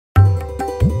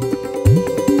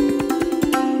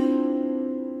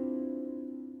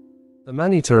The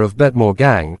man-eater of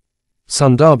Betmorgang,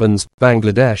 Sundarbans,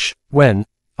 Bangladesh, when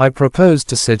I proposed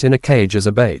to sit in a cage as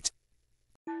a bait.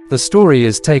 The story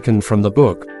is taken from the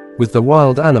book, With the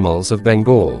Wild Animals of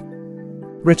Bengal,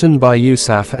 written by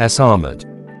Yousaf S. Ahmed.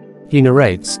 He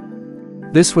narrates,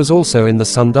 "This was also in the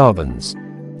Sundarbans.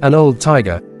 An old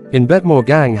tiger, in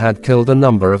Betmorgang had killed a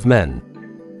number of men.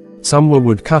 Some were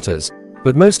woodcutters,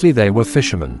 but mostly they were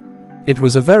fishermen. It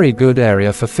was a very good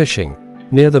area for fishing,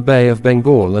 near the Bay of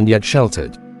Bengal and yet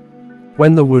sheltered.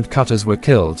 When the woodcutters were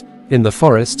killed, in the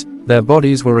forest, their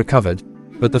bodies were recovered,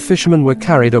 but the fishermen were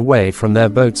carried away from their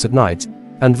boats at night,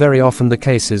 and very often the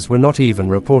cases were not even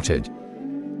reported.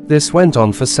 This went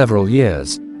on for several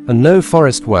years, and no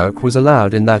forest work was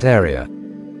allowed in that area.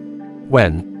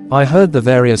 When I heard the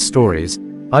various stories,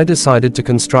 I decided to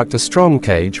construct a strong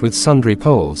cage with sundry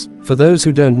poles. For those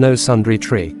who don't know sundry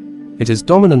tree, it is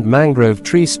dominant mangrove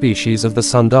tree species of the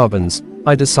Sundarbans.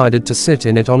 I decided to sit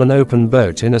in it on an open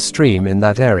boat in a stream in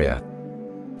that area.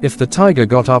 If the tiger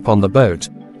got up on the boat,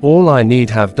 all I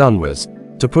need have done was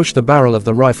to push the barrel of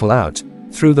the rifle out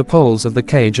through the poles of the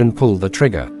cage and pull the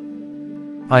trigger.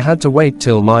 I had to wait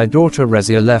till my daughter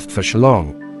Rezia left for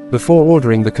Shillong before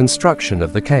ordering the construction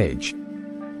of the cage.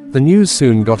 The news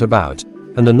soon got about,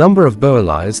 and a number of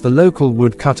Boalais, the local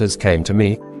woodcutters, came to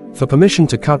me for permission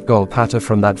to cut golpata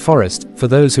from that forest. For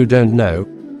those who don't know,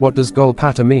 what does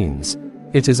golpata means?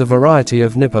 It is a variety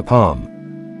of nipah palm.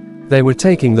 They were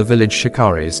taking the village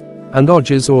shikaris and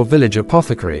odges or village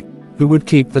apothecary, who would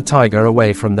keep the tiger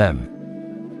away from them.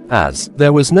 As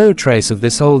there was no trace of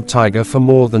this old tiger for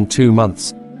more than 2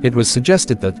 months, it was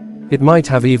suggested that it might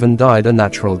have even died a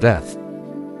natural death.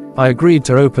 I agreed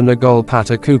to open a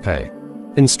golpata coupe.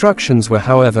 Instructions were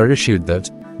however issued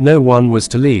that no one was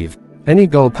to leave any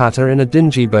golpata in a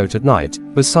dingy boat at night,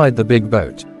 beside the big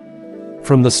boat.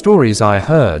 From the stories I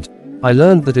heard, I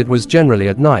learned that it was generally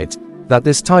at night that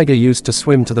this tiger used to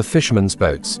swim to the fishermen's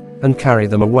boats and carry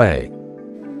them away.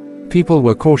 People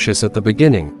were cautious at the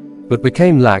beginning, but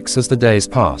became lax as the days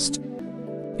passed.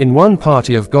 In one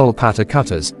party of golpata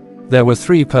cutters, there were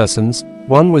 3 persons.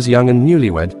 One was young and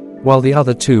newlywed, while the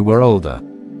other 2 were older.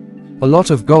 A lot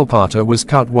of golpata was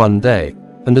cut one day,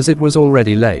 and as it was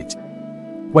already late,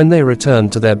 when they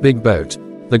returned to their big boat,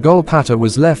 the golpata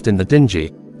was left in the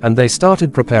dingy, and they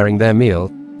started preparing their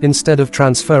meal, instead of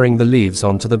transferring the leaves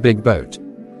onto the big boat.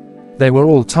 They were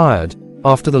all tired,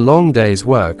 after the long day's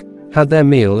work, had their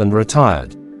meal and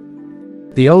retired.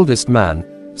 The oldest man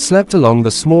slept along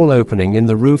the small opening in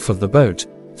the roof of the boat,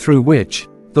 through which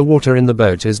the water in the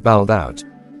boat is bowled out.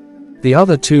 The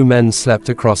other 2 men slept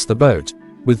across the boat,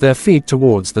 with their feet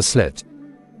towards the slit.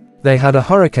 They had a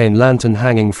hurricane lantern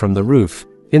hanging from the roof,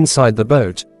 inside the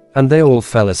boat, and they all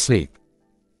fell asleep.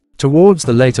 Towards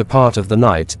the later part of the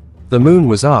night, the moon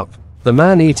was up. The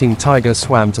man-eating tiger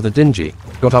swam to the dingy,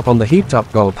 got up on the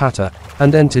heaped-up golpata,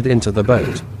 and entered into the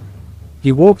boat.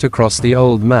 He walked across the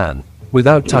old man,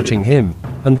 without touching him,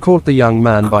 and caught the young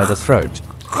man by the throat.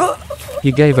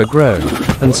 He gave a groan,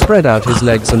 and spread out his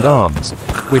legs and arms,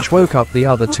 which woke up the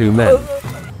other 2 men.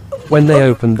 When they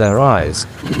opened their eyes,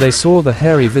 they saw the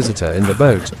hairy visitor in the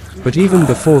boat, but even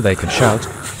before they could shout,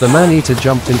 the man-eater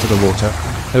jumped into the water,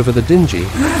 over the dingy,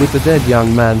 with the dead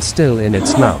young man still in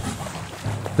its mouth.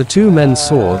 The 2 men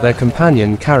saw their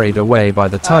companion carried away by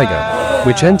the tiger,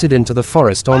 which entered into the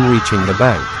forest on reaching the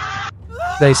bank.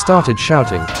 They started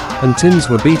shouting, and tins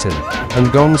were beaten,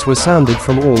 and gongs were sounded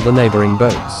from all the neighboring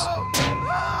boats.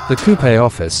 The coupe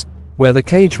office, where the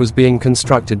cage was being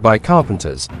constructed by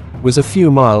carpenters, was a few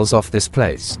miles off this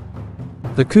place.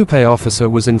 The coupe officer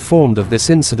was informed of this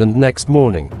incident next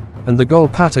morning, and the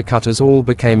golpata cutters all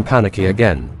became panicky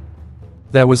again.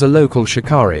 There was a local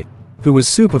shikari, who was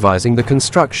supervising the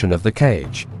construction of the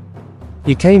cage.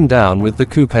 He came down with the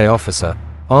coupe officer,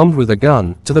 armed with a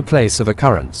gun, to the place of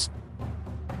occurrence.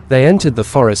 They entered the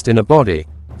forest in a body,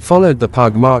 followed the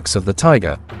pug marks of the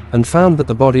tiger, and found that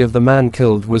the body of the man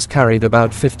killed was carried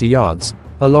about 50 yards,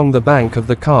 along the bank of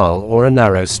the Karl, or a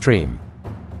narrow stream.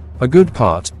 A good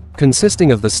part,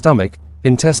 consisting of the stomach,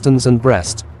 intestines and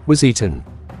breast, was eaten.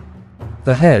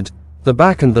 The head, the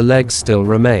back and the legs still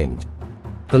remained.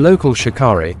 The local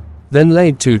shikari then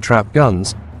laid 2 trap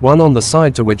guns, one on the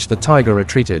side to which the tiger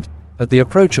retreated, at the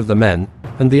approach of the men,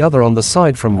 and the other on the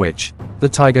side from which the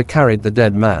tiger carried the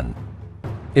dead man.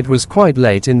 It was quite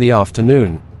late in the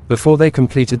afternoon before they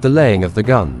completed the laying of the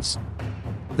guns.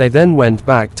 They then went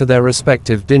back to their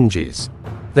respective dingies.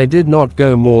 They did not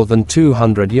go more than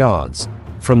 200 yards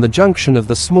from the junction of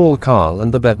the small Karl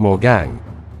and the Betmorgang.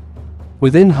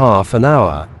 Within half an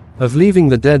hour of leaving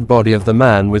the dead body of the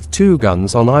man with 2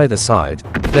 guns on either side,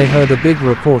 they heard a big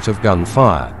report of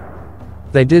gunfire.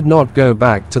 They did not go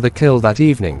back to the kill that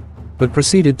evening, but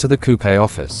proceeded to the coupe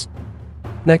office.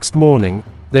 Next morning,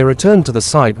 they returned to the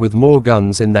site with more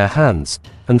guns in their hands,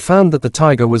 and found that the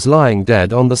tiger was lying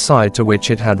dead on the side to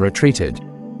which it had retreated.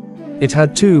 It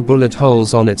had 2 bullet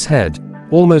holes on its head,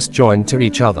 almost joined to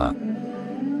each other.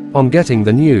 On getting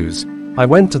the news, I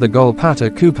went to the Golpata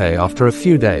coupe after a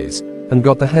few days, and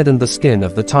got the head and the skin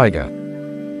of the tiger.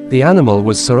 The animal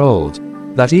was so old,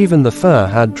 that even the fur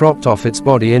had dropped off its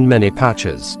body in many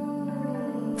patches.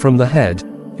 From the head,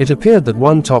 it appeared that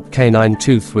one top canine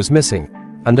tooth was missing,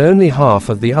 and only half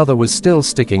of the other was still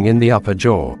sticking in the upper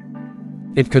jaw.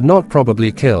 It could not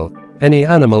probably kill any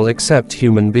animal except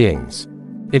human beings.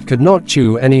 It could not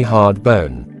chew any hard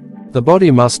bone. The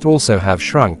body must also have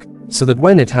shrunk, so that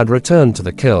when it had returned to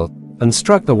the kill, and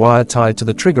struck the wire tied to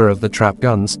the trigger of the trap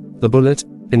guns, the bullet,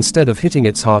 instead of hitting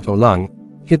its heart or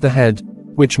lung, hit the head,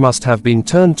 which must have been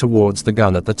turned towards the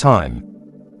gun at the time.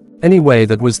 Anyway,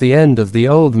 that was the end of the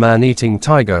old man-eating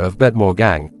tiger of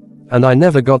Betmorgang, and I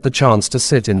never got the chance to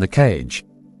sit in the cage.